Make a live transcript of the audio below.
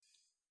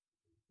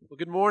Well,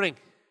 good morning.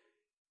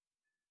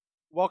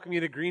 Welcome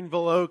you to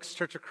Greenville Oaks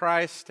Church of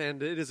Christ,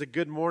 and it is a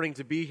good morning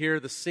to be here,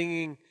 the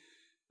singing,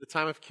 the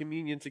time of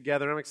communion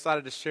together. I'm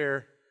excited to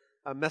share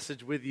a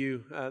message with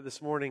you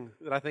this morning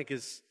that I think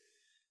is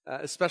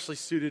especially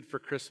suited for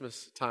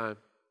Christmas time.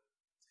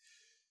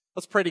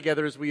 Let's pray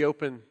together as we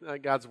open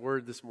God's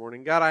Word this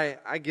morning. God,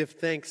 I give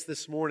thanks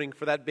this morning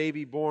for that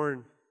baby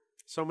born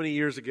so many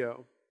years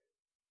ago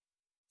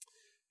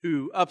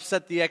who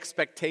upset the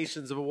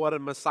expectations of what a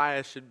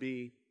Messiah should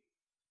be,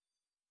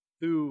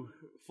 who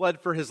fled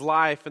for his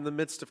life in the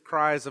midst of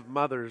cries of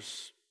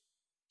mothers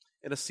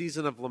in a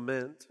season of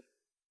lament,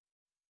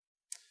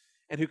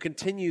 and who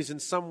continues in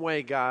some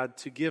way, God,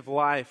 to give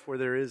life where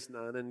there is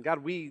none. And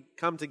God, we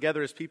come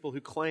together as people who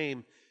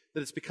claim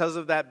that it's because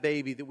of that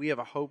baby that we have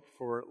a hope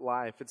for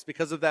life. It's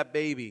because of that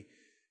baby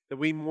that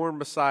we mourn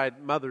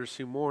beside mothers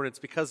who mourn. It's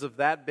because of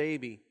that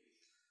baby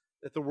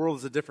that the world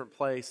is a different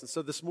place. And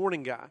so this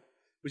morning, God,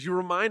 would you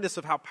remind us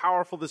of how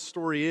powerful this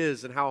story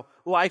is and how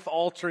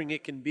life-altering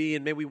it can be,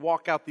 and may we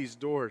walk out these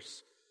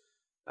doors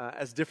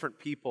as different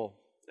people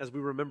as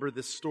we remember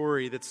this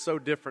story that's so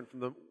different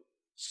from the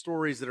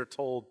stories that are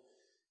told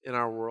in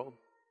our world.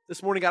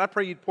 This morning, God, I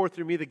pray you'd pour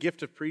through me the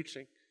gift of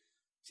preaching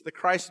so that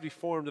Christ would be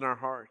formed in our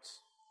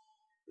hearts.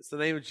 It's the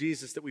name of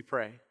Jesus that we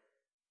pray.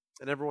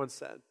 And everyone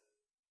said,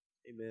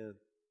 amen.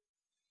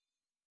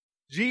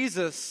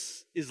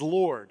 Jesus is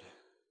Lord.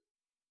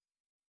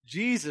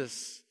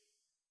 Jesus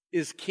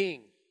is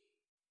King.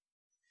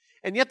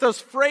 And yet those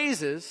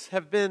phrases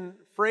have been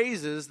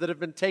phrases that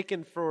have been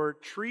taken for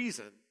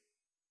treason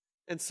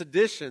and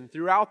sedition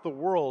throughout the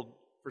world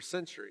for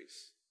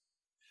centuries.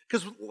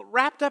 Because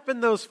wrapped up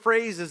in those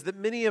phrases that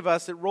many of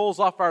us, it rolls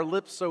off our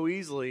lips so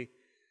easily,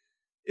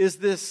 is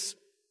this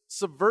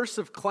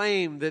subversive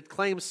claim that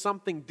claims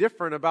something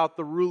different about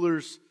the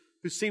rulers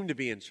who seem to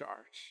be in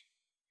charge.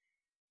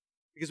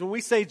 Because when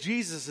we say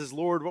Jesus is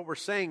Lord, what we're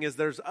saying is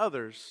there's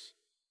others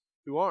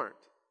who aren't.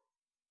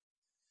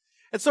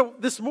 And so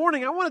this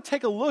morning, I want to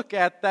take a look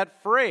at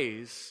that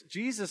phrase,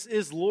 Jesus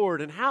is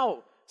Lord, and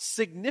how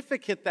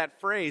significant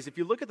that phrase, if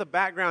you look at the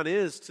background,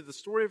 is to the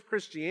story of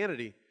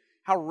Christianity,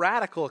 how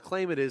radical a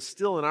claim it is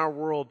still in our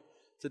world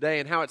today,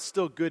 and how it's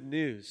still good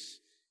news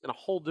in a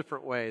whole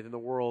different way than the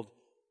world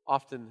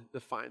often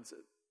defines it.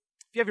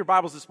 If you have your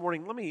Bibles this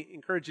morning, let me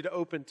encourage you to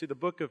open to the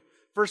book of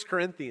 1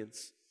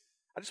 Corinthians.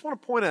 I just want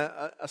to point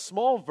a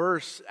small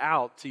verse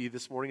out to you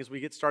this morning as we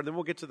get started, then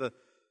we'll get to the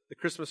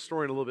Christmas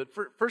story in a little bit.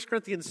 1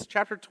 Corinthians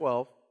chapter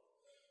 12,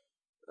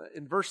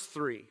 in verse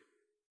 3.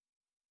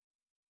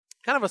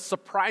 Kind of a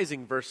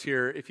surprising verse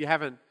here if you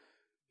haven't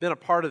been a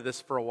part of this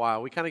for a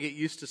while. We kind of get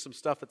used to some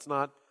stuff that's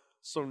not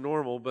so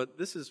normal, but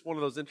this is one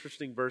of those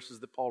interesting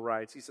verses that Paul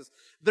writes. He says,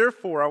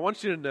 "Therefore, I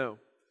want you to know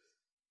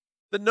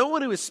that no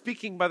one who is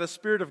speaking by the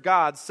Spirit of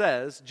God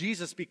says,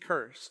 'Jesus be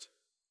cursed,'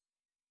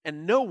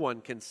 and no one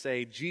can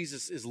say,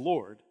 'Jesus is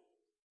Lord,'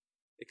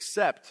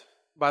 except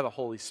by the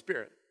Holy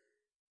Spirit."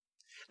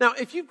 Now,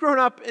 if you've grown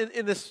up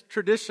in this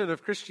tradition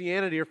of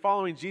Christianity or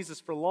following Jesus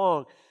for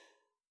long,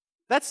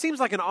 that seems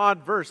like an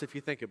odd verse if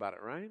you think about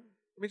it, right?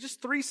 I mean, just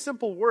three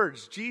simple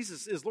words,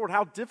 Jesus is Lord.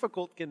 How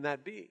difficult can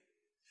that be?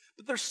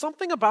 But there's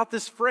something about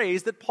this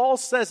phrase that Paul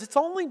says it's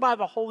only by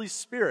the Holy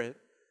Spirit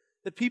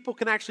that people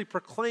can actually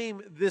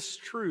proclaim this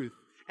truth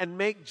and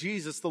make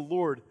Jesus the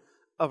Lord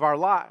of our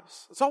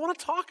lives. So I want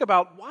to talk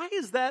about why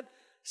is that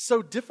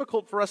so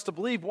difficult for us to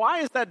believe?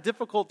 Why is that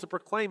difficult to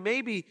proclaim?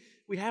 Maybe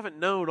we haven't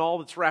known all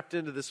that's wrapped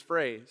into this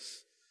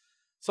phrase.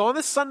 So on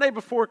this Sunday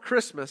before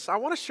Christmas, I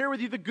want to share with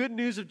you the good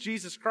news of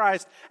Jesus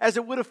Christ as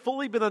it would have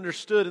fully been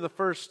understood in the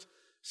first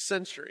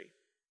century.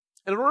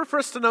 And in order for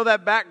us to know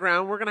that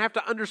background, we're going to have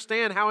to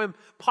understand how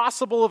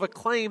impossible of a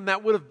claim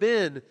that would have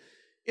been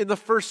in the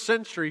first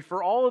century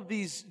for all of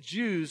these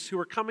Jews who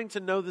were coming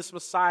to know this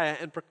Messiah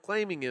and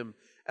proclaiming him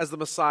as the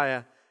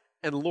Messiah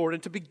and Lord.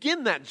 And to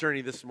begin that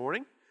journey this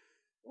morning,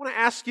 I want to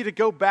ask you to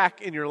go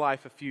back in your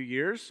life a few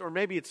years, or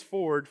maybe it's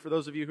forward for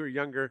those of you who are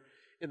younger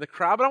in the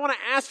crowd, but I want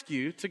to ask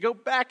you to go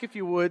back, if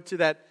you would, to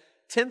that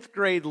 10th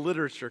grade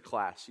literature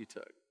class you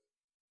took.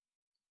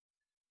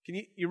 Can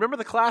you remember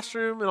the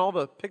classroom and all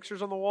the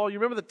pictures on the wall? You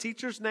remember the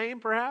teacher's name,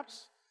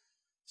 perhaps?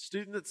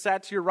 Student that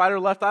sat to your right or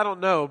left? I don't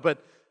know,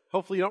 but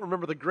hopefully you don't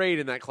remember the grade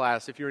in that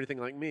class if you're anything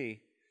like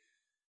me.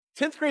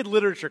 10th grade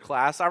literature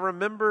class, I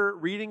remember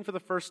reading for the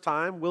first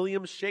time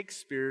William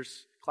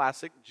Shakespeare's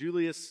classic,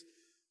 Julius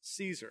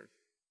Caesar.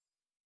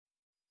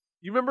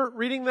 You remember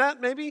reading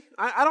that, maybe?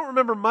 I don't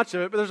remember much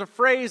of it, but there's a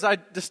phrase I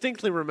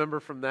distinctly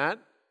remember from that.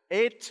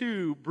 Et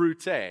tu,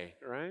 Brute,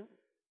 right?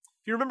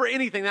 If you remember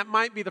anything, that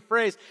might be the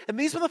phrase. And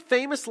these were the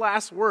famous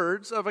last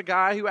words of a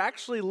guy who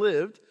actually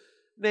lived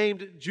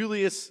named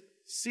Julius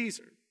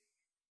Caesar.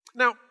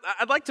 Now,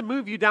 I'd like to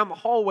move you down the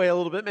hallway a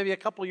little bit, maybe a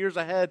couple years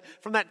ahead,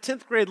 from that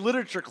 10th grade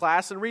literature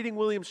class and reading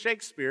William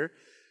Shakespeare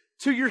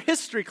to your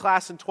history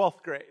class in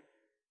 12th grade,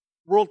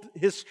 world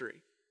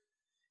history.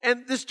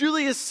 And this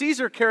Julius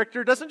Caesar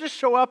character doesn't just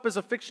show up as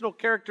a fictional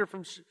character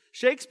from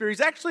Shakespeare.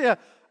 He's actually a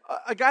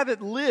guy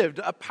that lived,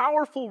 a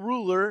powerful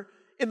ruler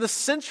in the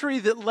century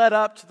that led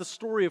up to the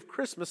story of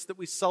Christmas that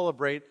we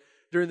celebrate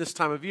during this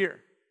time of year.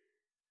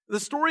 The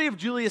story of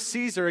Julius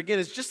Caesar, again,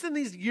 is just in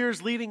these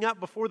years leading up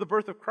before the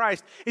birth of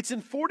Christ. It's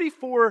in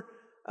 44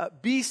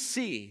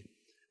 BC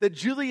that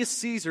Julius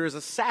Caesar is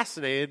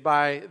assassinated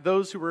by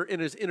those who were in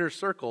his inner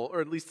circle,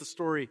 or at least the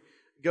story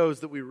goes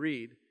that we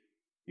read.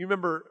 You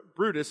remember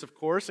Brutus, of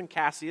course, and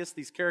Cassius,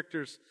 these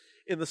characters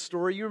in the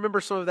story. You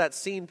remember some of that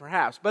scene,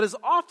 perhaps. But as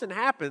often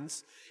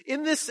happens,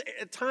 in this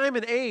time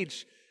and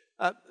age,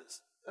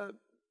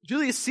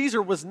 Julius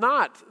Caesar was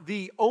not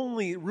the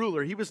only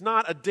ruler. He was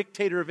not a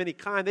dictator of any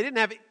kind. They didn't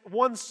have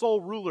one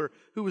sole ruler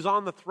who was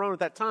on the throne at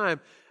that time.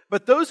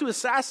 But those who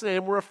assassinated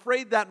him were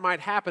afraid that might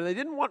happen. They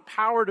didn't want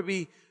power to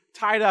be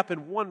tied up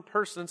in one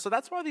person. So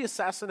that's why the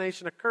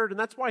assassination occurred, and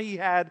that's why he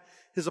had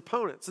his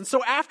opponents. And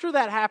so after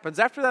that happens,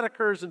 after that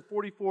occurs in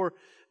 44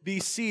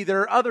 BC,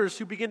 there are others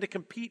who begin to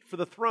compete for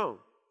the throne.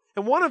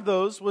 And one of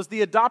those was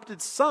the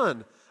adopted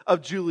son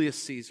of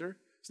Julius Caesar.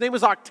 His name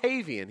was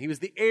Octavian. He was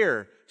the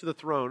heir to the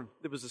throne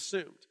that was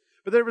assumed.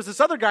 But there was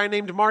this other guy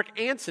named Mark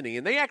Antony,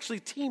 and they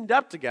actually teamed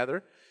up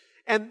together,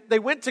 and they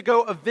went to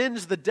go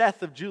avenge the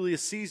death of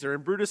Julius Caesar,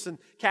 and Brutus and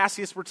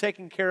Cassius were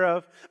taken care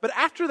of. But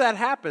after that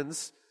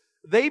happens,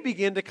 they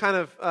begin to kind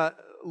of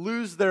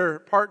lose their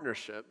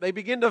partnership. They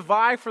begin to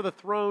vie for the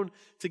throne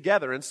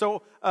together. And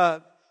so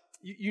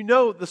you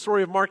know the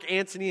story of Mark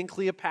Antony and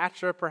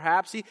Cleopatra,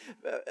 perhaps.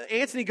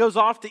 Antony goes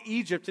off to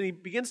Egypt and he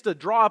begins to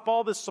draw up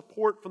all this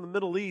support from the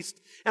Middle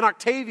East. And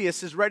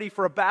Octavius is ready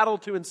for a battle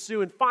to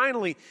ensue. And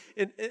finally,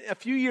 a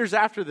few years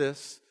after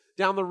this,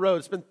 down the road,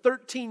 it's been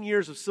 13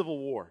 years of civil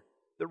war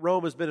that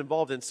Rome has been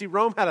involved in. See,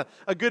 Rome had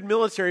a good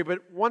military,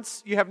 but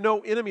once you have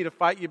no enemy to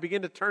fight, you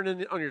begin to turn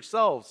in on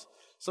yourselves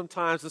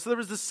sometimes. And so there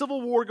was this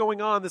civil war going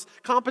on, this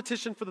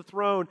competition for the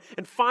throne.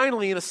 And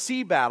finally, in a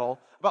sea battle,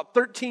 about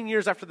 13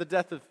 years after the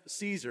death of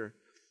Caesar,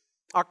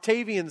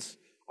 Octavian's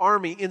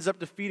army ends up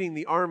defeating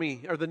the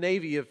army or the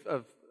navy of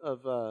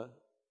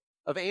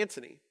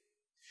Antony.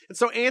 And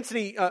so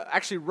Antony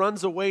actually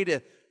runs away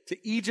to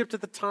Egypt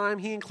at the time.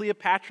 He and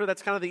Cleopatra,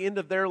 that's kind of the end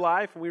of their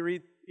life. And we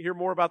hear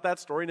more about that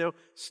story,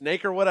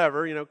 snake or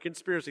whatever,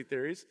 conspiracy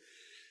theories.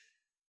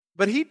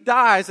 But he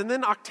dies, and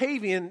then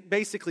Octavian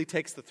basically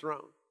takes the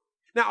throne.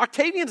 Now,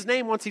 Octavian's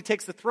name, once he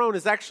takes the throne,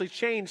 is actually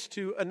changed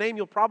to a name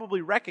you'll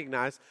probably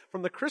recognize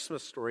from the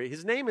Christmas story.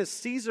 His name is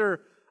Caesar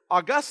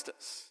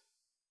Augustus.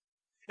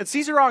 And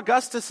Caesar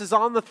Augustus is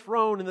on the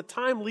throne in the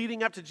time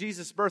leading up to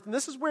Jesus' birth. And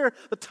this is where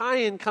the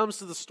tie-in comes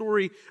to the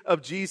story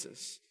of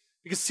Jesus.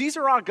 Because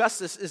Caesar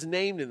Augustus is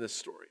named in this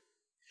story.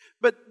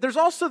 But there's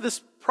also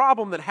this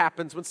problem that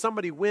happens when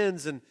somebody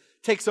wins and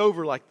takes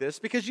over like this,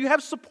 because you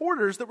have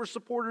supporters that were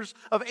supporters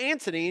of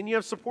Antony, and you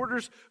have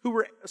supporters who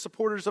were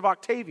supporters of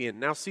Octavian,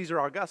 now Caesar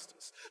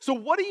Augustus. So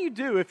what do you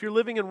do if you're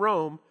living in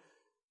Rome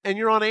and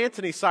you're on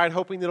Antony's side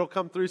hoping that it'll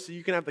come through so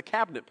you can have the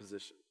cabinet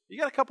position? You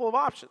got a couple of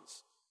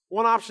options.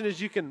 One option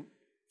is you can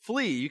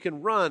flee, you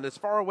can run as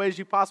far away as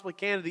you possibly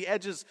can to the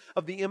edges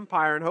of the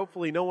empire, and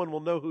hopefully no one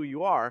will know who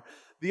you are.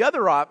 The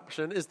other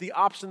option is the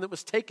option that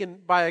was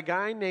taken by a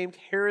guy named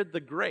Herod the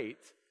Great,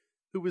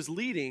 who was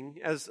leading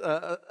as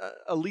a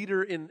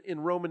leader in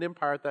Roman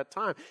Empire at that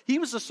time. He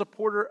was a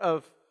supporter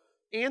of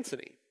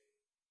Antony.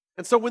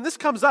 And so when this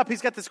comes up,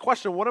 he's got this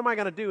question, what am I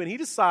going to do? And he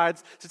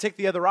decides to take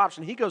the other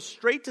option. He goes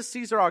straight to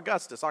Caesar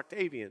Augustus,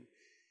 Octavian,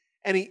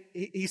 and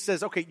he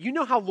says, okay, you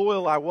know how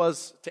loyal I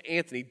was to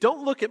Antony.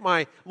 Don't look at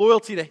my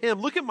loyalty to him.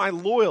 Look at my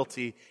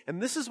loyalty.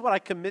 And this is what I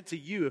commit to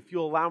you if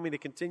you'll allow me to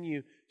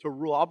continue to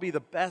rule. I'll be the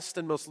best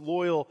and most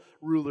loyal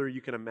ruler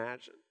you can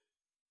imagine.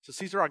 So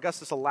Caesar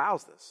Augustus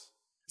allows this.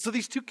 So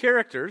these two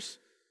characters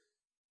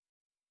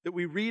that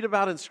we read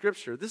about in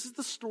Scripture, this is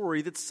the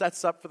story that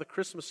sets up for the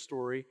Christmas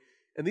story.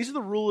 And these are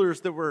the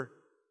rulers that were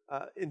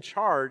in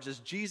charge as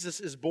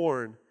Jesus is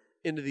born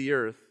into the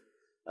earth.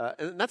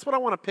 And that's what I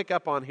want to pick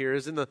up on here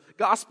is in the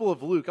Gospel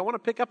of Luke. I want to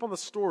pick up on the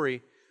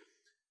story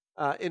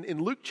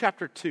in Luke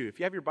chapter 2. If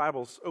you have your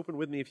Bibles, open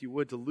with me if you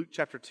would to Luke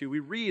chapter 2. We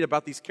read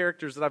about these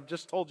characters that I've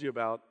just told you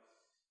about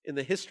in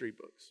the history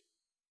books.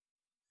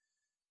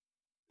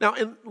 Now,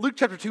 in Luke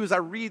chapter 2, as I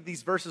read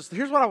these verses,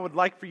 here's what I would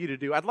like for you to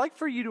do. I'd like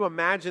for you to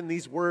imagine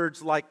these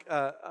words like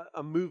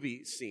a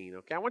movie scene,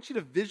 okay? I want you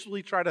to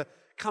visually try to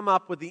come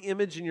up with the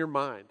image in your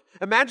mind.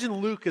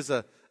 Imagine Luke as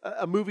a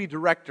movie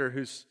director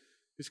who's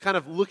kind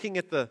of looking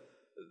at the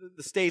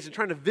stage and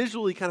trying to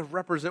visually kind of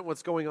represent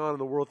what's going on in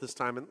the world at this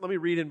time. And let me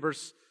read in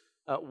verse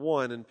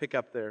 1 and pick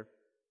up there.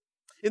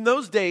 In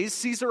those days,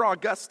 Caesar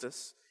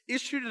Augustus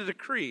issued a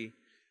decree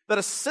that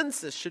a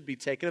census should be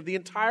taken of the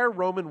entire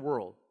Roman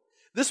world.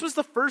 This was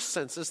the first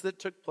census that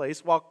took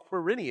place while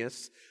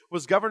Quirinius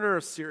was governor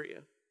of Syria,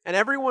 and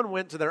everyone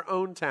went to their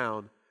own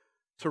town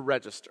to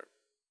register.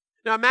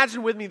 Now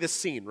imagine with me this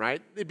scene,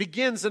 right? It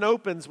begins and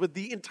opens with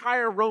the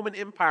entire Roman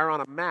Empire on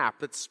a map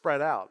that's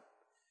spread out.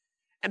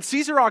 And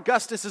Caesar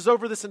Augustus is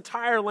over this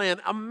entire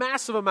land, a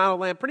massive amount of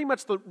land, pretty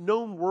much the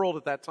known world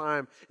at that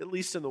time, at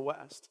least in the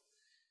West.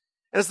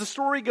 And as the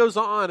story goes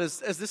on, as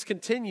this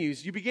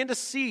continues, you begin to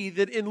see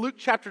that in Luke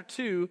chapter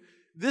 2,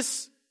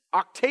 this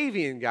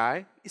Octavian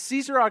guy,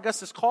 Caesar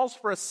Augustus, calls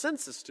for a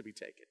census to be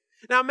taken.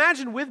 Now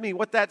imagine with me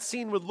what that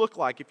scene would look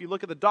like if you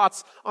look at the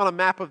dots on a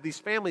map of these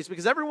families,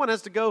 because everyone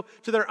has to go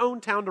to their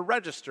own town to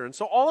register. And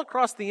so all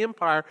across the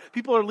empire,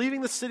 people are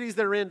leaving the cities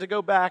they're in to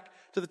go back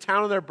to the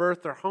town of their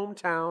birth, their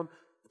hometown,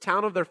 the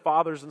town of their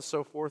fathers, and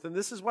so forth. And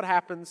this is what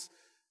happens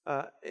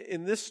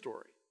in this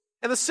story.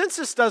 And the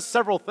census does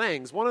several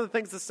things. One of the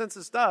things the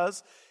census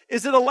does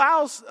is it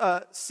allows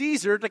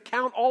Caesar to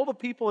count all the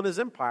people in his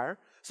empire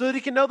so that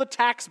he can know the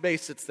tax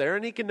base that's there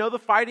and he can know the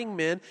fighting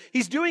men.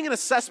 He's doing an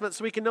assessment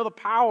so he can know the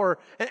power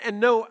and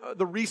know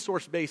the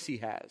resource base he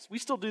has. We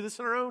still do this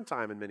in our own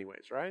time in many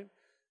ways, right?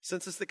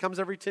 Census that comes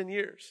every 10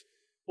 years.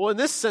 Well, in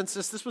this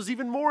census, this was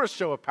even more a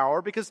show of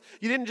power because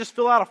you didn't just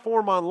fill out a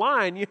form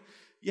online.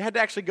 You had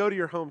to actually go to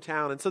your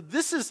hometown. And so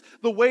this is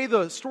the way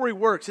the story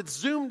works. It's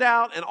zoomed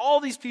out and all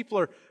these people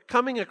are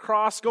coming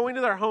across, going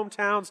to their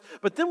hometowns.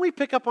 But then we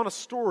pick up on a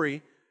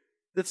story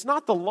that's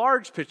not the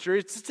large picture.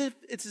 It's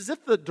as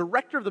if the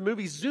director of the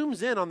movie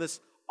zooms in on this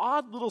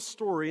odd little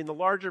story in the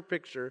larger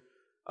picture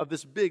of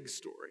this big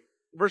story.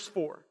 Verse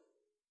 4.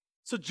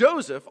 So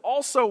Joseph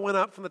also went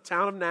up from the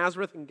town of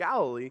Nazareth in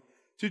Galilee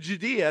to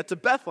Judea, to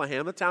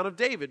Bethlehem, the town of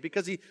David,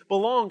 because he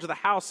belonged to the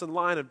house and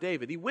line of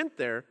David. He went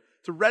there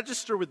to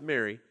register with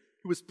Mary,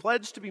 who was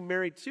pledged to be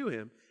married to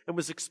him and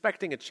was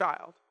expecting a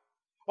child.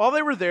 While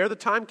they were there, the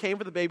time came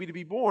for the baby to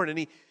be born,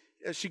 and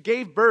she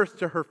gave birth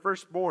to her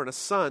firstborn, a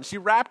son. She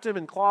wrapped him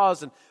in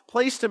cloths and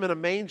placed him in a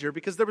manger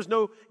because there was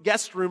no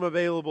guest room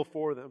available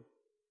for them.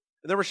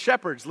 And there were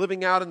shepherds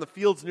living out in the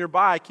fields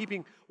nearby,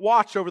 keeping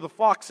watch over the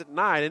flocks at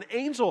night. An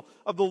angel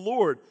of the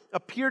Lord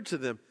appeared to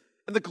them,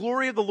 and the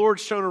glory of the Lord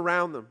shone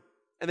around them,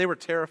 and they were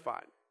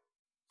terrified.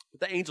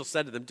 But the angel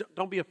said to them,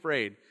 "Don't be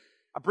afraid.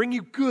 I bring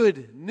you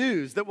good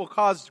news that will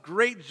cause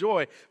great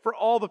joy for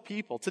all the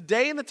people.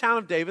 Today in the town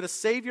of David, a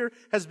Savior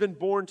has been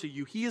born to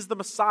you. He is the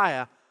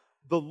Messiah,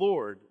 the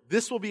Lord.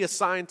 This will be a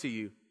sign to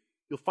you.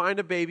 You'll find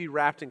a baby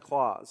wrapped in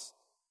cloths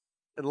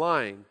and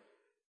lying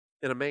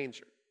in a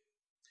manger."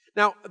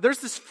 Now, there's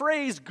this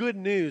phrase, good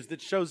news,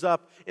 that shows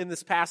up in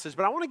this passage,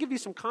 but I want to give you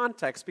some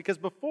context because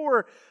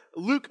before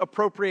Luke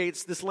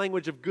appropriates this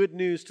language of good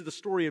news to the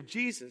story of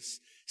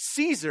Jesus,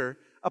 Caesar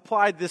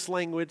applied this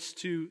language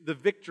to the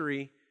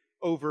victory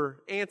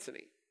over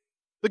Antony.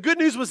 The good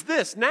news was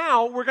this: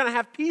 now we're going to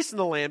have peace in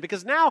the land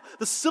because now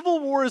the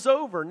civil war is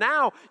over.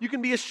 Now you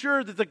can be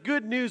assured that the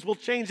good news will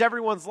change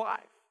everyone's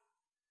life.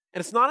 And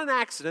it's not an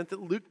accident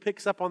that Luke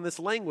picks up on this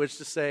language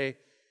to say,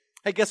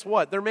 hey, guess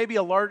what? There may be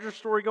a larger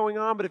story going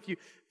on, but if you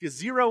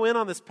zero in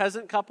on this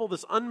peasant couple,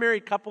 this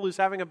unmarried couple who's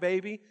having a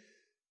baby,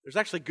 there's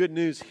actually good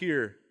news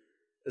here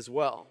as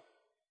well.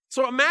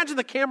 So imagine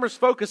the camera's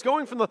focus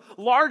going from the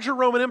larger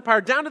Roman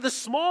Empire down to this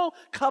small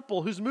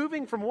couple who's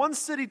moving from one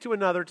city to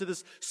another to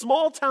this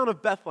small town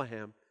of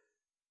Bethlehem.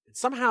 And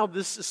somehow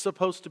this is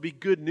supposed to be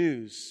good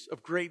news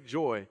of great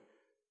joy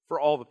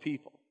for all the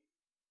people.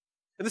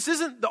 And this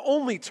isn't the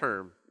only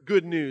term,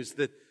 good news,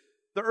 that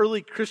the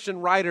early Christian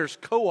writers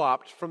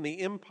co-opt from the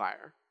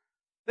empire.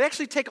 They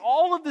actually take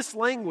all of this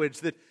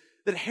language that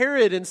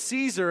Herod and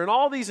Caesar and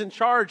all these in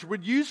charge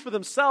would use for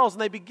themselves,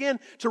 and they begin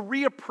to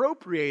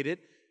reappropriate it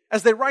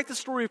as they write the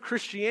story of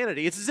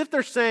Christianity. It's as if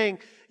they're saying,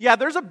 yeah,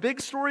 there's a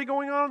big story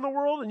going on in the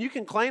world, and you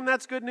can claim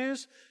that's good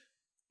news,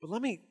 but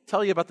let me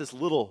tell you about this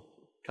little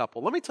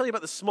couple. Let me tell you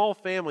about this small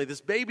family,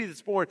 this baby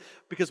that's born,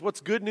 because what's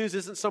good news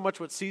isn't so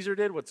much what Caesar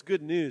did. What's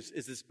good news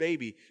is this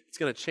baby that's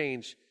going to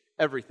change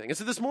everything. And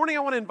so this morning I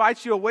want to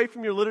invite you away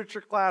from your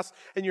literature class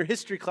and your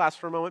history class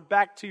for a moment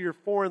back to your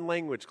foreign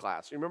language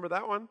class. You remember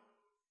that one?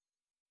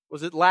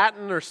 Was it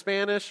Latin or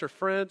Spanish or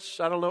French?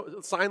 I don't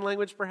know. Sign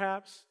language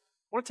perhaps?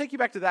 I want to take you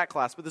back to that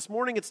class, but this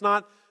morning it's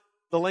not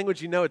the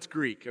language you know, it's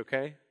Greek,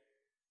 okay?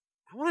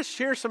 I want to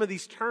share some of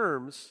these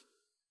terms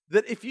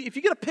that if you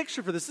get a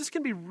picture for this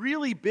can be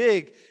really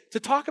big to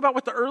talk about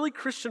what the early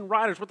Christian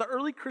writers, what the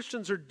early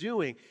Christians are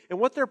doing and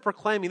what they're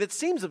proclaiming. That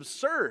seems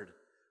absurd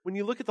when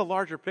you look at the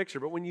larger picture,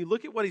 but when you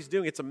look at what he's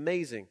doing, it's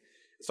amazing.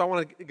 So I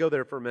want to go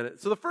there for a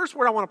minute. So the first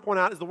word I want to point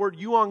out is the word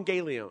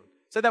euangelion.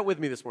 Say that with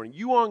me this morning,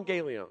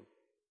 euangelion.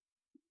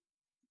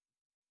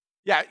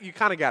 Yeah, you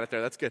kind of got it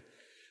there, that's good.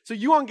 So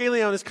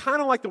euangelion is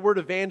kind of like the word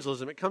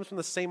evangelism. It comes from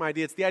the same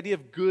idea. It's the idea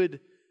of good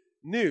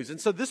news.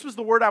 And so this was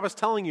the word I was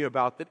telling you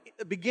about, that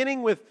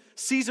beginning with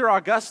Caesar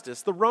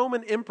Augustus, the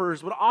Roman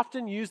emperors would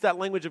often use that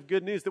language of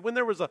good news, that when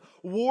there was a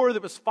war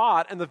that was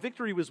fought and the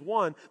victory was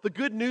won, the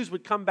good news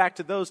would come back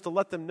to those to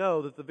let them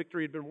know that the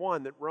victory had been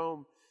won, that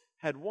Rome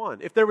had won.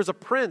 If there was a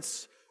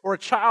prince or a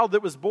child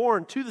that was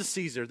born to the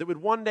Caesar that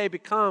would one day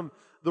become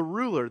the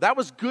ruler, that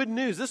was good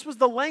news. This was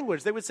the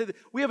language. They would say, that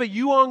we have a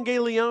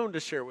euangelion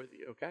to share with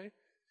you, okay?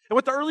 And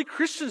what the early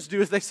Christians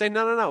do is they say,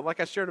 no, like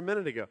I shared a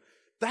minute ago.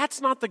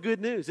 That's not the good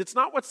news. It's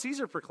not what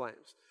Caesar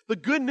proclaims. The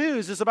good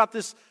news is about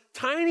this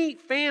tiny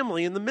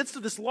family in the midst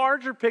of this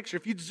larger picture.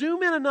 If you'd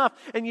zoom in enough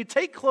and you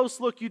take a close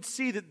look, you'd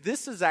see that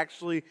this is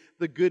actually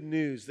the good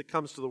news that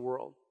comes to the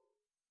world.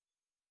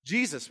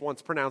 Jesus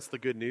once pronounced the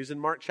good news in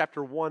Mark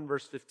chapter 1,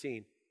 verse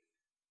 15.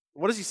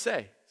 What does he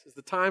say? He says,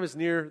 the time is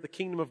near, the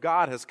kingdom of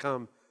God has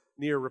come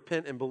near,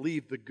 repent and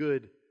believe the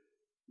good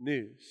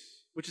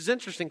news. Which is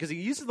interesting because he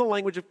uses the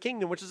language of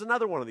kingdom, which is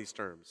another one of these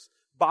terms,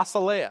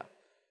 basileia.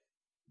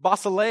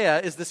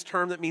 Basileia is this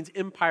term that means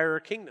empire or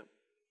kingdom.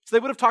 So they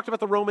would have talked about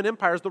the Roman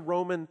Empire as the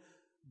Roman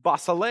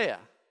basileia.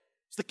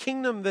 It's the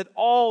kingdom that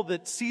all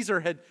that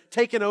Caesar had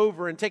taken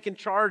over and taken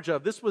charge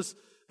of. This was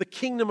the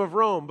kingdom of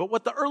Rome. But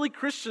what the early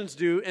Christians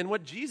do and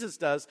what Jesus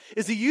does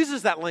is he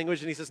uses that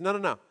language and he says,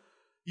 no.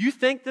 You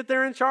think that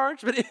they're in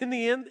charge, but in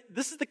the end,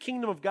 this is the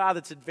kingdom of God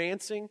that's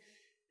advancing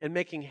and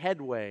making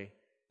headway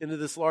into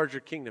this larger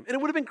kingdom. And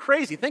it would have been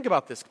crazy. Think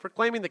about this.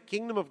 Proclaiming the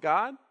kingdom of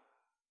God.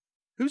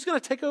 Who's going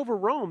to take over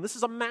Rome? This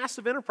is a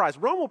massive enterprise.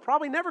 Rome will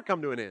probably never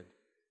come to an end.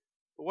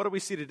 But what do we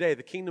see today?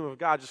 The kingdom of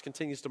God just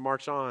continues to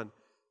march on,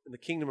 and the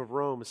kingdom of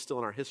Rome is still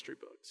in our history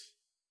books.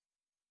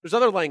 There's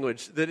other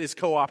language that is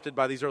co-opted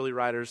by these early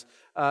writers.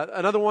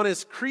 Another one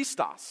is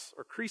Christos,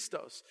 or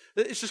Christos.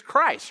 It's just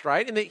Christ,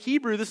 right? In the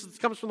Hebrew,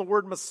 comes from the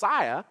word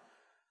Messiah,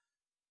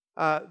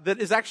 that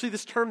is actually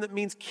this term that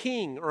means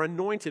king or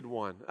anointed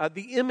one.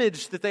 The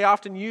image that they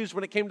often used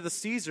when it came to the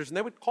Caesars, and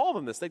they would call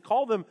them this. They'd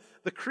call them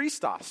the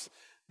Christos.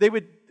 They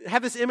would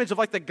have this image of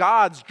like the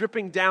gods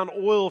dripping down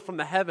oil from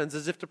the heavens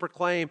as if to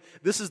proclaim,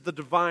 this is the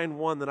divine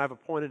one that I've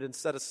appointed and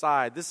set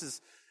aside.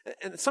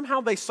 And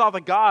somehow they saw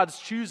the gods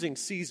choosing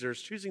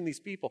Caesars, choosing these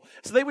people.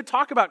 So they would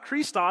talk about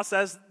Christos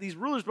as these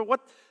rulers, but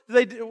what do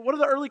they do? What do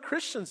the early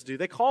Christians do?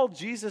 They call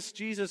Jesus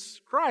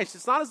Christ.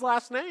 It's not his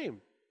last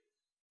name.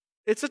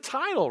 It's a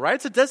title, right?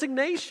 It's a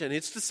designation.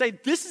 It's to say,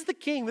 this is the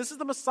king, this is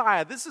the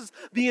Messiah, this is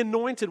the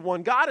anointed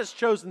one. God has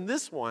chosen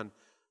this one,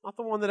 not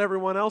the one that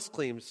everyone else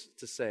claims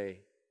to say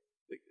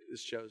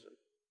is chosen.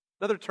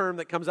 Another term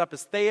that comes up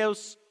is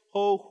Theos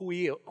ho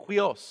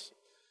huios.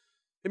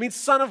 It means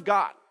son of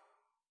God.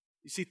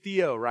 You see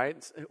Theo, right?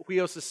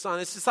 Huios is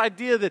son. It's this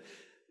idea that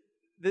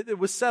it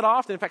was said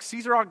often. In fact,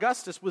 Caesar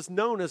Augustus was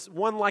known as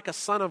one like a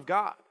son of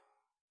God.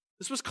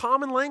 This was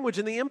common language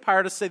in the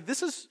empire to say,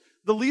 this is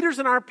the leaders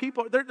in our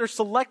people. They're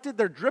selected,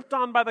 they're dripped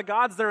on by the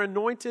gods, they're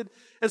anointed.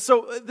 And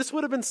so this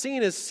would have been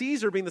seen as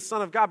Caesar being the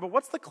son of God. But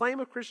what's the claim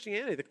of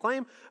Christianity? The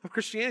claim of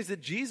Christianity is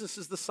that Jesus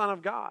is the son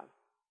of God.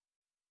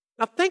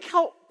 Now think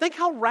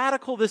how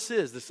radical this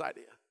is, this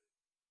idea.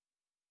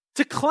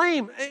 To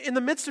claim, in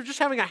the midst of just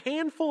having a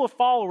handful of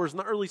followers in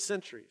the early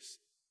centuries,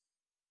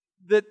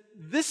 that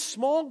this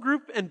small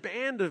group and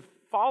band of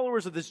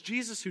followers of this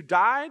Jesus who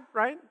died,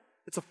 right?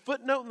 It's a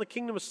footnote in the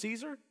kingdom of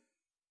Caesar.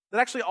 That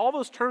actually all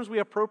those terms we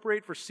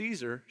appropriate for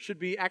Caesar should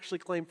be actually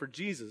claimed for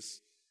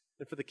Jesus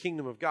and for the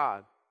kingdom of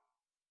God.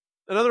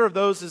 Another of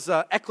those is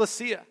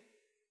ecclesia.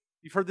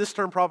 You've heard this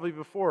term probably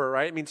before,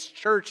 right? It means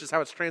church is how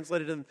it's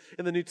translated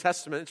in the New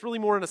Testament. It's really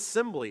more an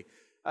assembly.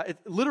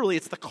 Literally,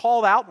 it's the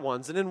called out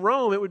ones. And in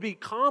Rome, it would be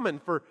common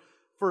for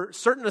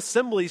certain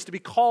assemblies to be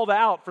called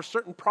out for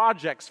certain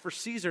projects for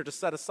Caesar to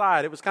set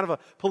aside. It was kind of a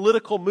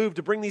political move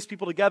to bring these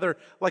people together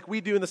like we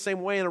do in the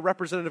same way in a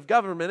representative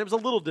government. It was a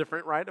little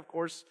different, right? Of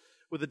course,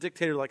 with a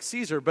dictator like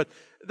Caesar. But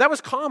that was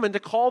common to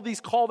call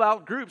these called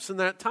out groups in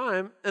that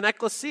time an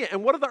ecclesia.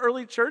 And what do the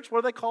early church,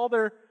 what do they call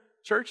their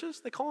churches?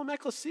 They call them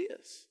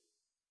ecclesias.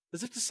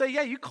 As if to say,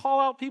 yeah, you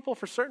call out people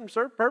for certain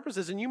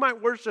purposes, and you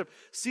might worship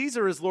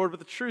Caesar as Lord, but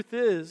the truth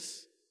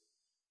is,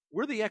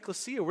 we're the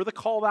ecclesia. We're the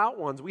called out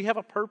ones. We have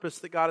a purpose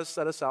that God has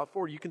set us out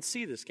for. You can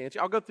see this, can't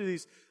you? I'll go through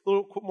these a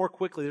little more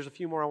quickly. There's a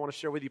few more I want to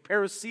share with you.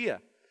 Parousia.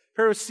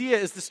 Parousia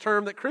is this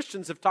term that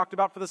Christians have talked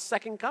about for the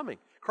second coming.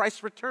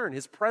 Christ's return,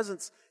 his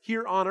presence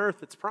here on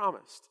earth that's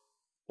promised.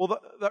 Well,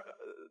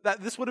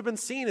 this would have been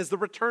seen as the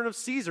return of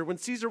Caesar, when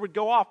Caesar would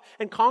go off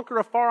and conquer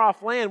a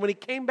far-off land. When he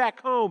came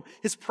back home,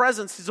 his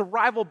presence, his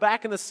arrival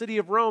back in the city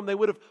of Rome, they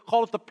would have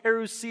called it the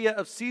parousia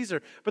of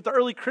Caesar. But the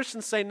early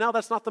Christians say, no,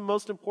 that's not the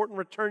most important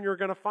return you're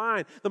going to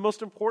find. The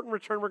most important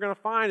return we're going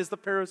to find is the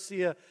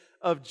parousia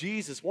of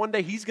Jesus. One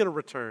day he's going to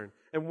return,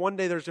 and one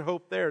day there's a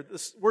hope there.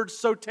 This word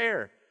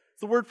soter,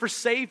 it's the word for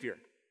Savior.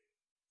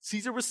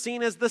 Caesar was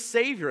seen as the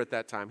Savior at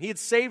that time. He had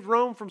saved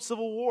Rome from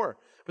civil war.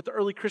 But the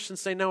early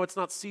Christians say, no, it's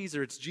not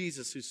Caesar, it's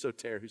Jesus who's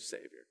soter, who's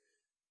Savior.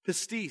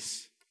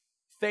 Pistis,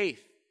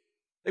 faith.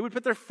 They would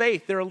put their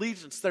faith, their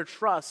allegiance, their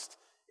trust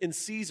in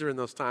Caesar in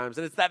those times.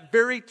 And it's that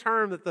very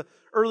term that the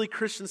early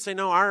Christians say,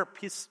 no, our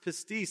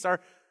pistis,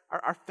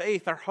 our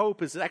faith, our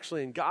hope is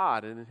actually in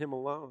God and in Him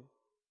alone.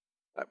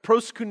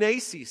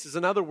 Proskunesis is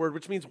another word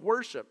which means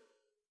worship.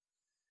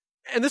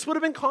 And this would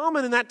have been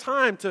common in that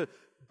time to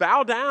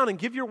bow down and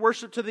give your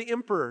worship to the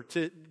emperor,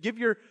 to give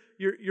your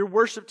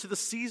worship to the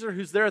Caesar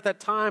who's there at that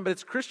time. But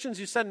it's Christians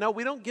who said, no,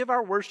 we don't give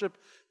our worship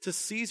to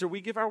Caesar.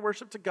 We give our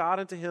worship to God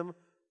and to Him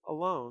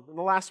alone. And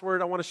the last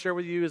word I want to share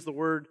with you is the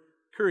word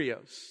kurios,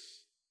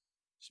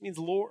 which means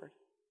Lord.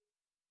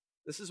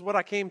 This is what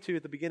I came to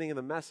at the beginning of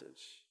the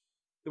message.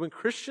 That when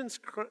Christians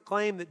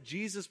claim that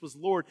Jesus was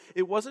Lord,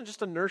 it wasn't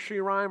just a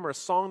nursery rhyme or a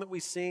song that we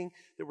sing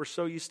that we're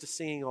so used to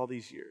singing all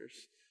these years.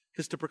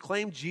 Because to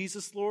proclaim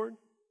Jesus Lord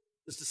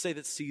is to say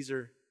that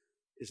Caesar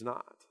is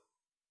not.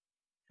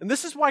 And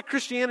this is why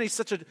Christianity is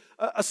such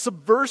a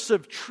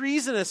subversive,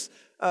 treasonous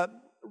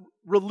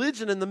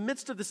religion in the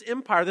midst of this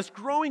empire, this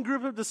growing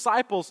group of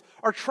disciples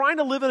are trying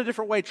to live in a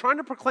different way, trying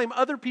to proclaim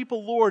other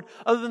people Lord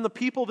other than the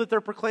people that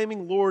they're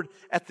proclaiming Lord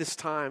at this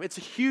time. It's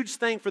a huge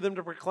thing for them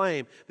to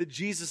proclaim that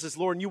Jesus is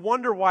Lord. And you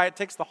wonder why it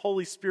takes the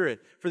Holy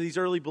Spirit for these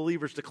early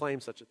believers to claim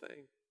such a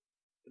thing.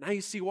 But now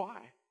you see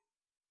why.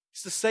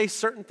 It's to say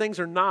certain things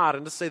are not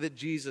and to say that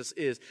Jesus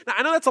is. Now,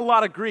 I know that's a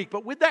lot of Greek,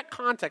 but with that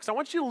context, I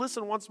want you to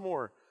listen once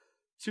more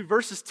to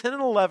verses 10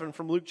 and 11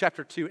 from Luke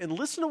chapter 2 and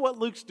listen to what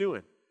Luke's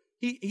doing.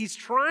 He's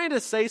trying to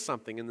say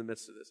something in the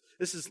midst of this.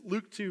 This is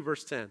Luke 2,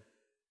 verse 10.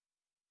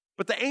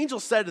 But the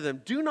angel said to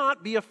them, "Do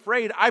not be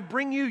afraid. I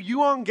bring you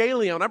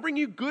euangelion. I bring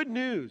you good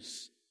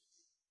news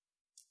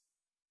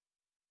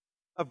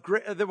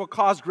that will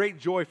cause great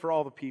joy for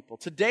all the people.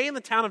 Today in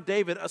the town of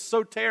David, a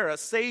soter, a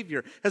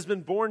Savior, has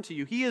been born to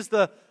you. He is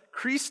the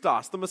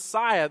Christos, the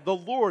Messiah, the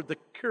Lord, the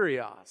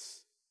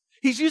Kyrios."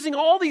 He's using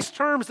all these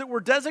terms that were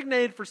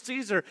designated for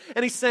Caesar,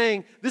 and he's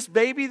saying, this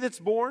baby that's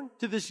born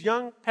to this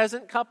young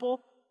peasant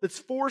couple that's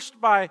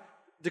forced by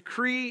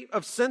decree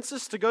of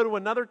census to go to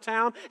another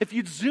town, if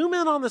you'd zoom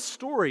in on the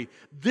story,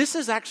 this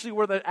is actually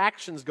where the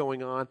action's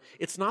going on.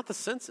 It's not the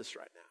census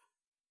right now.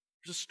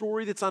 There's a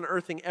story that's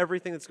unearthing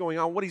everything that's going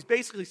on. What he's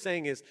basically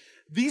saying is,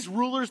 these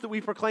rulers that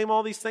we proclaim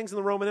all these things in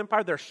the Roman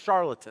Empire, they're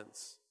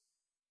charlatans.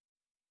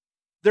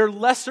 They're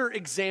lesser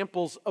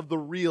examples of the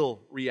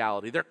real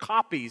reality. They're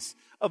copies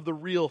of the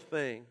real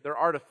thing. They're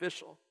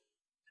artificial.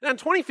 Now in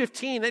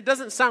 2015, it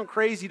doesn't sound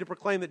crazy to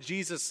proclaim that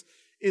Jesus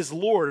is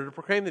Lord, or to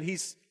proclaim that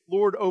He's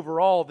Lord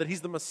over all, that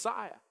He's the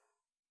Messiah.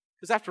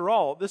 Because after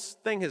all, this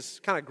thing has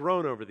kind of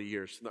grown over the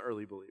years from the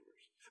early believers.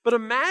 But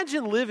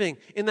imagine living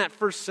in that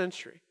first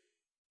century,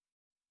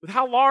 with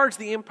how large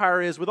the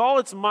empire is, with all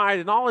its might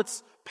and all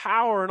its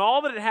power and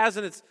all that it has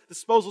in its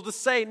disposal, to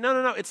say,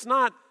 no, it's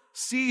not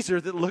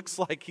Caesar that looks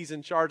like he's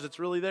in charge that's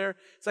really there.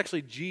 It's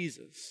actually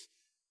Jesus.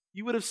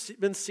 You would have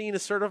been seen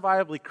as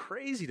certifiably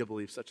crazy to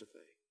believe such a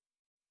thing.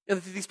 And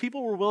that these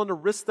people were willing to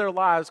risk their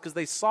lives because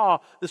they saw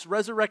this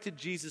resurrected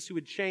Jesus who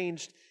had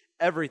changed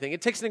everything.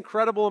 It takes an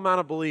incredible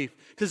amount of belief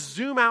to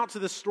zoom out to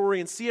this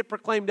story and see it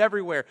proclaimed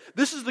everywhere.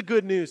 This is the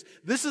good news.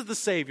 This is the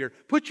Savior.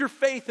 Put your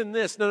faith in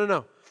this.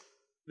 No.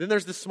 Then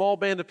there's this small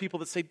band of people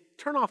that say,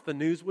 turn off the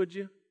news, would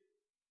you?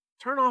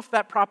 Turn off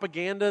that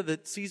propaganda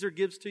that Caesar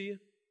gives to you.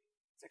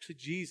 It's actually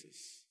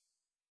Jesus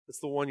that's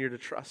the one you're to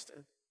trust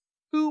in.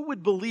 Who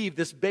would believe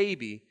this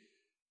baby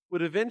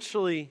would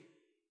eventually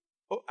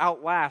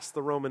outlast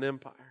the Roman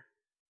Empire?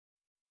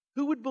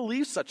 Who would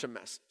believe such a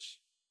message?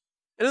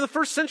 And in the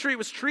first century, it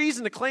was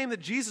treason to claim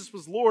that Jesus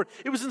was Lord.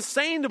 It was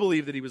insane to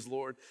believe that He was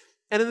Lord.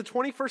 And in the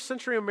 21st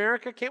century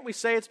America, can't we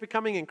say it's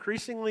becoming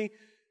increasingly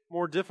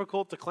more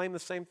difficult to claim the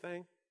same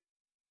thing?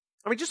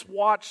 I mean, just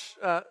watch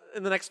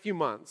in the next few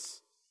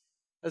months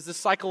as this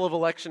cycle of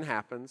election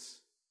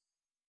happens.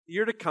 The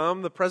year to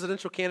come, the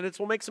presidential candidates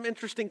will make some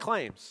interesting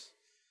claims.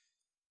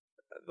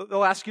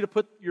 They'll ask you to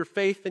put your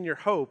faith and your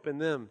hope in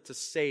them to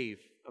save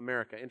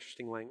America.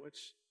 Interesting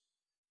language.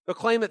 They'll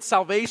claim that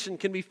salvation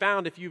can be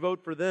found if you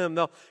vote for them.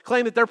 They'll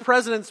claim that their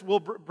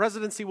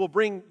presidency will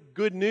bring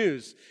good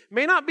news. It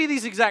may not be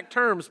these exact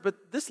terms,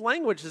 but this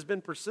language has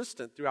been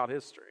persistent throughout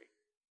history.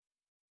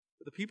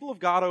 But the people of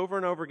God over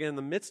and over again in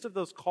the midst of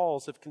those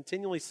calls have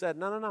continually said,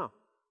 no.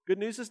 Good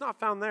news is not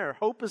found there.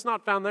 Hope is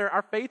not found there.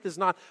 Our faith is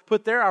not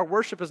put there. Our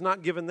worship is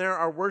not given there.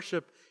 Our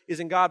worship is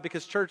in God,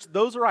 because, church,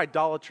 those are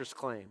idolatrous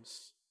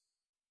claims.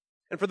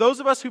 And for those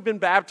of us who've been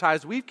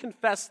baptized, we've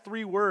confessed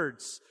 3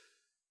 words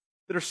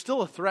that are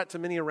still a threat to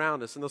many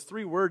around us. And those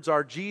 3 words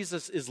are,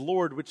 Jesus is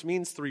Lord, which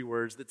means 3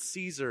 words, that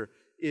Caesar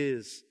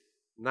is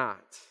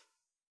not.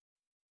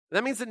 And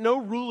that means that no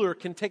ruler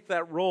can take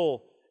that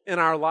role in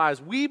our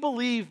lives. We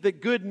believe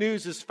that good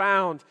news is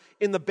found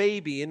in the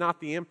baby and not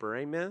the emperor.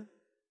 Amen?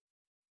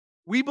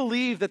 We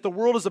believe that the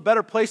world is a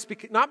better place,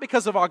 not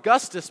because of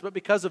Augustus, but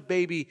because of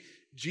baby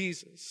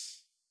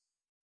Jesus.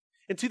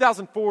 In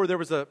 2004, there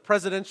was a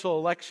presidential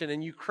election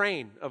in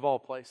Ukraine, of all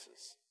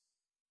places.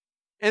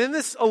 And in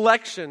this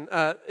election,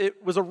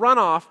 it was a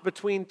runoff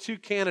between 2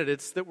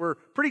 candidates that were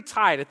pretty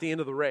tight at the end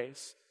of the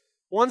race.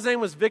 One's name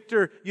was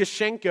Viktor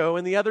Yushchenko,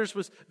 and the other's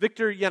was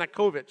Viktor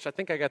Yanukovych. I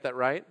think I got that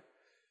right.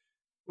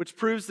 Which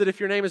proves that if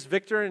your name is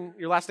Victor and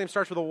your last name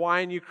starts with a Y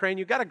in Ukraine,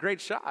 you've got a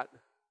great shot.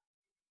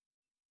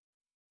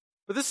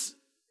 But this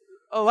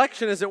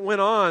election, as it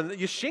went on,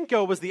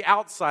 Yushchenko was the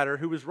outsider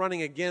who was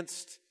running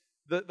against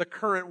the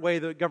current way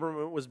the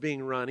government was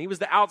being run. He was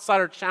the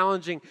outsider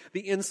challenging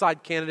the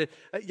inside candidate.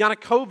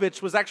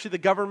 Yanukovych was actually the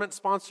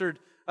government-sponsored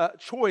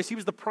choice. He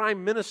was the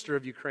prime minister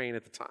of Ukraine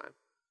at the time.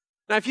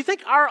 Now, if you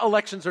think our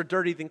elections are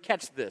dirty, then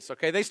catch this,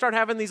 okay? They start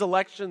having these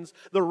elections,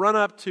 the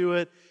run-up to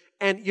it,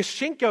 and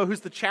Yushchenko,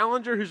 who's the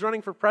challenger, who's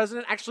running for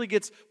president, actually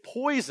gets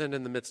poisoned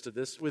in the midst of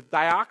this with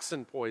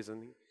dioxin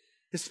poison.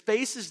 His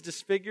face is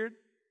disfigured.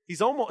 He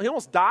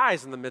almost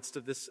dies in the midst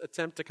of this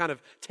attempt to kind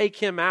of take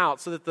him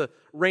out so that the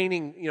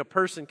reigning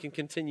person can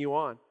continue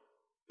on.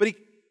 But he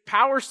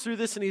powers through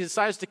this and he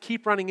decides to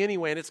keep running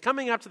anyway. And it's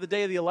coming up to the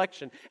day of the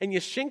election. And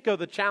Yushchenko,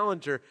 the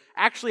challenger,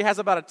 actually has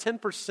about a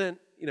 10%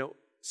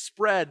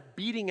 spread,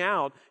 beating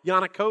out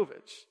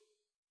Yanukovych.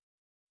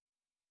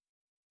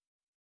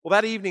 Well,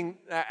 that evening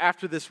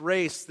after this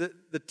race, the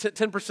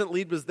 10%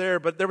 lead was there,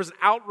 but there was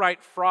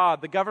outright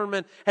fraud. The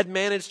government had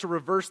managed to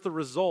reverse the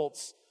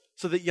results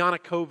so that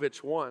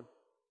Yanukovych won.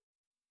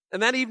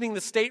 And that evening,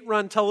 the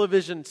state-run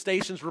television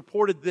stations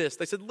reported this.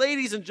 They said,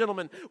 "Ladies and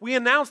gentlemen, we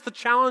announce the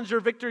challenger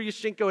Viktor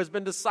Yushchenko has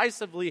been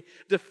decisively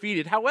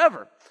defeated."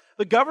 However,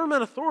 the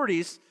government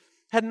authorities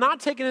had not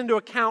taken into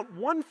account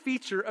one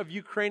feature of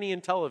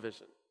Ukrainian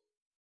television.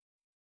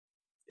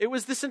 It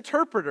was this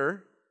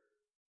interpreter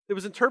that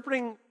was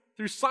interpreting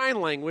through sign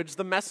language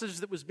the message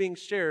that was being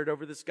shared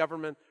over this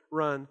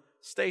government-run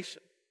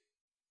station.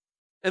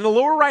 In the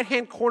lower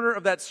right-hand corner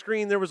of that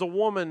screen, there was a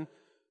woman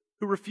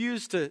who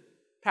refused to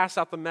pass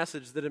out the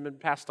message that had been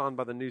passed on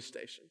by the news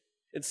station.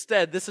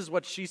 Instead, this is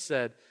what she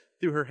said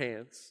through her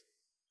hands.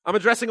 "I'm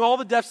addressing all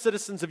the deaf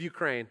citizens of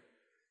Ukraine.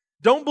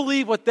 Don't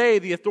believe what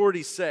the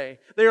authorities say.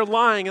 They are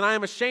lying, and I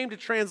am ashamed to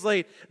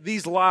translate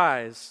these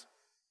lies.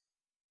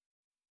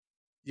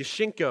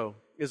 Yushchenko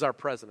is our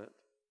president."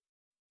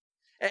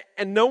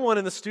 And no one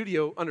in the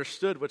studio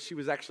understood what she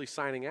was actually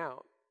signing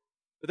out.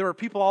 But there were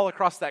people all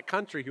across that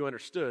country who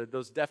understood,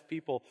 those deaf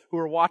people who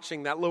were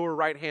watching that lower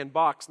right-hand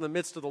box in the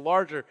midst of the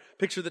larger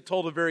picture that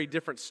told a very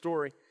different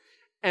story.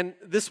 And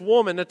this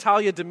woman,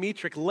 Natalia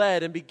Dmytryk,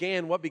 led and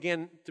began what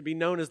began to be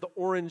known as the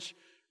Orange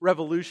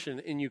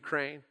Revolution in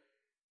Ukraine.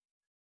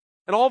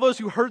 And all those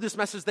who heard this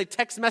message, they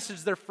text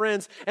messaged their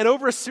friends, and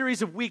over a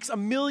series of weeks,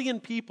 1 million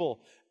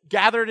people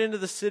gathered into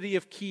the city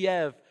of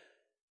Kiev,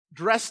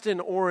 dressed in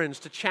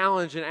orange, to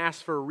challenge and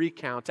ask for a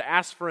recount, to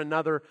ask for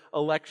another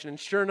election. And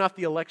sure enough,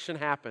 the election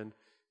happened,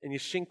 and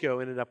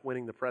Yushchenko ended up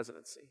winning the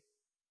presidency.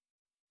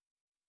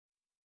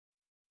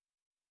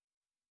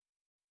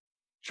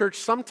 Church,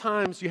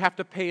 sometimes you have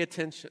to pay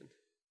attention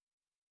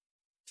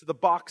to the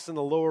box in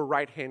the lower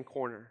right-hand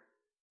corner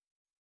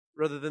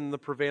rather than the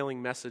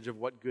prevailing message of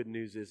what good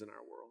news is in our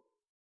world.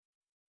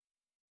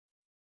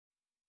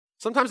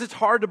 Sometimes it's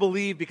hard to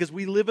believe because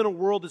we live in a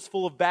world that's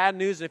full of bad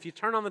news, and if you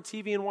turn on the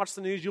TV and watch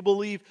the news, you'll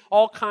believe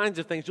all kinds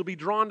of things. You'll be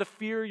drawn to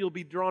fear. You'll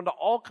be drawn to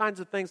all kinds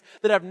of things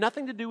that have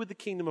nothing to do with the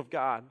kingdom of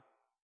God.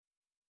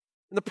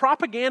 And the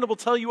propaganda will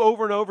tell you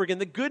over and over again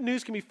that good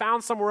news can be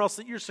found somewhere else,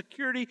 that your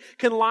security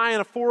can lie in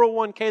a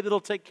 401k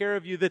that'll take care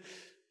of you, that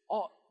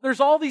there's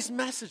all these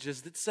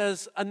messages that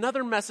says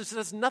another message that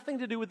has nothing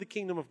to do with the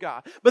kingdom of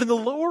God. But in the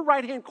lower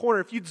right-hand corner,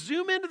 if you'd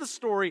zoom into the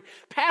story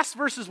past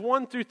verses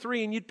 1 through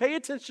 3 and you'd pay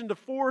attention to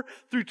 4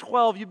 through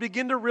 12, you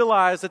begin to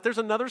realize that there's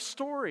another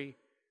story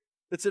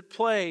that's at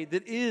play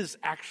that is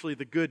actually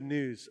the good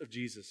news of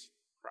Jesus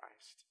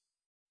Christ.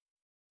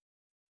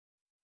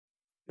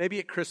 Maybe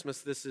at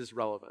Christmas this is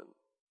relevant.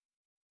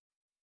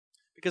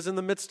 Because in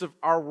the midst of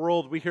our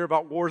world, we hear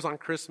about wars on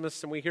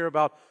Christmas, and we hear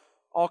about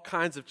all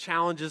kinds of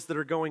challenges that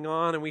are going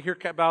on, and we hear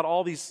about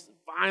all these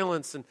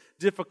violence and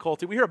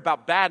difficulty. We hear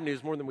about bad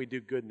news more than we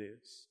do good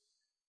news.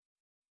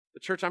 The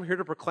church, I'm here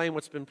to proclaim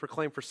what's been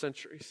proclaimed for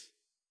centuries.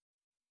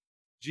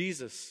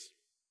 Jesus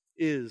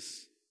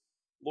is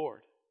Lord.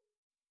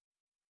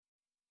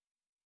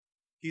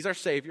 He's our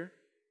Savior.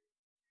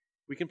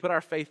 We can put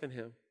our faith in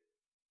Him.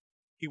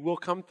 He will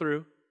come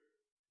through.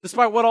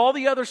 Despite what all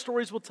the other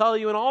stories will tell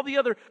you and all the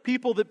other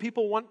people that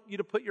people want you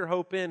to put your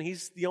hope in,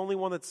 He's the only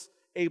one that's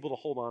able to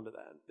hold on to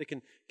that. They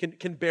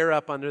can bear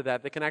up under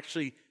that. They can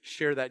actually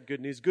share that good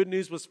news. Good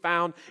news was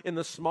found in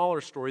the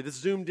smaller story, the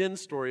zoomed-in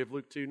story of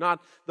Luke 2,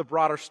 not the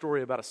broader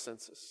story about a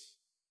census.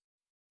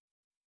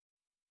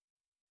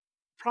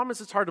 The problem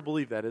is it's hard to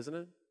believe that, isn't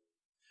it?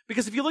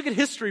 Because if you look at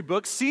history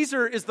books,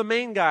 Caesar is the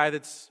main guy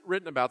that's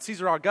written about,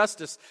 Caesar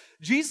Augustus.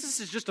 Jesus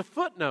is just a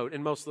footnote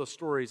in most of those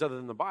stories other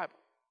than the Bible.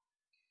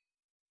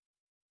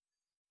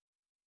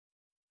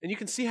 And you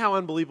can see how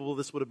unbelievable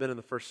this would have been in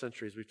the first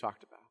century, as we've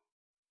talked about.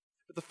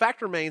 But the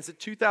fact remains that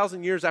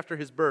 2,000 years after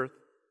His birth,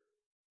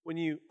 when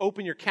you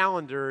open your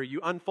calendar, you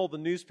unfold the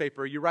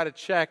newspaper, you write a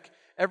check,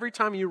 every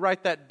time you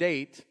write that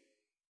date,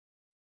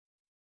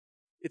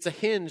 it's a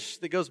hinge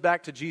that goes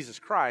back to Jesus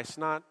Christ,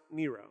 not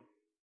Nero,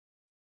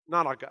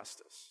 not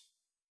Augustus,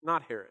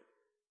 not Herod.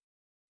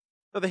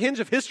 Now, the hinge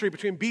of history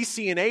between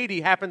BC and AD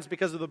happens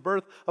because of the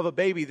birth of a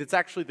baby that's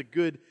actually the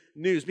good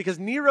news. Because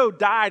Nero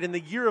died in the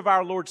year of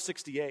our Lord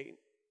 68.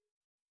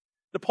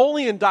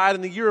 Napoleon died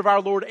in the year of our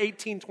Lord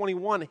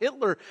 1821.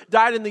 Hitler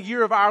died in the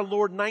year of our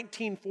Lord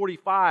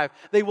 1945.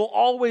 They will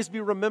always be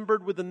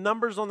remembered with the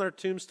numbers on their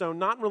tombstone,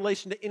 not in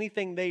relation to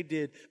anything they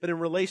did, but in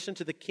relation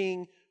to the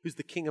King who's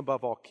the King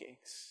above all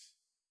kings.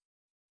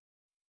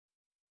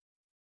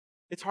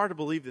 It's hard to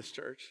believe this,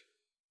 church.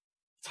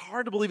 It's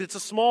hard to believe it. It's a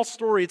small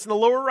story. It's in the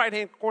lower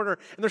right-hand corner,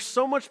 and there's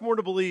so much more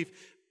to believe.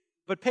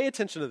 But pay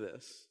attention to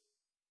this.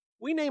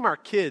 We name our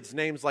kids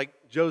names like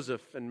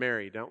Joseph and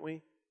Mary, don't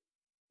we?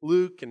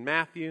 Luke and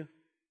Matthew.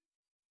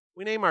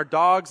 We name our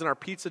dogs and our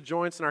pizza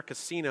joints and our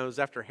casinos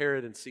after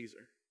Herod and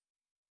Caesar.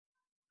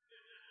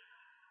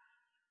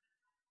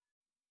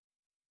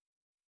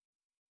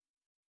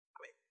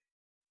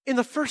 In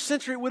the first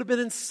century, it would have been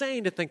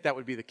insane to think that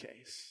would be the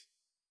case.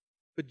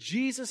 But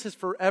Jesus has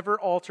forever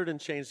altered and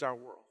changed our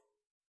world.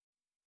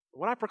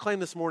 What I proclaim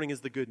this morning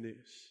is the good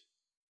news.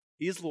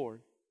 He is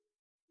Lord.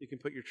 You can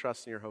put your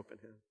trust and your hope in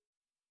Him.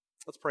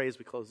 Let's pray as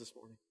we close this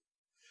morning.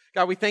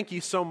 God, we thank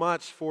you so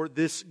much for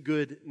this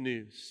good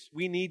news.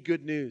 We need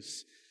good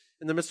news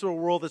in the midst of a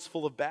world that's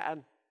full of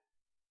bad.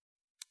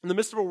 In the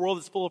midst of a world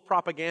that's full of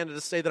propaganda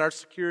to say that our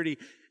security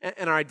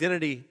and our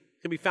identity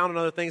can be found in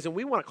other things. And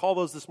we want to call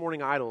those this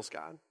morning idols,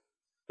 God.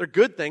 They're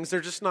good things.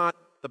 They're just not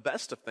the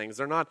best of things.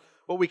 They're not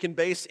what we can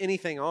base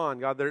anything on,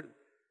 God. They're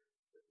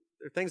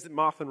things that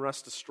moth and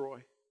rust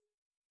destroy.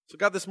 So,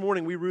 God, this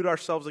morning we root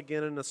ourselves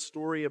again in a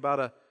story about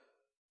a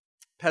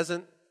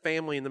peasant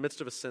family in the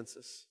midst of a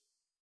census.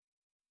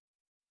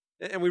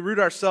 And we root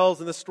ourselves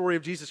in the story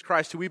of Jesus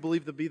Christ, who we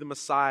believe to be the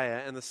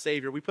Messiah and the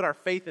Savior. We put our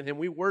faith in Him.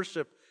 We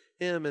worship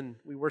Him and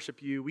we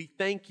worship you. We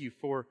thank you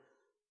for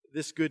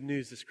this good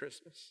news this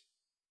Christmas.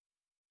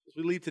 As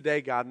we leave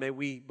today, God, may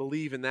we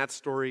believe in that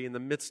story in the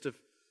midst of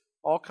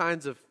all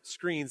kinds of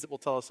screens that will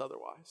tell us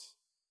otherwise.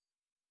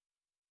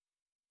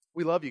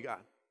 We love you,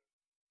 God.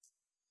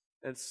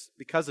 And it's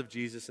because of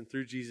Jesus and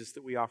through Jesus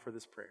that we offer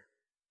this prayer.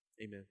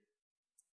 Amen.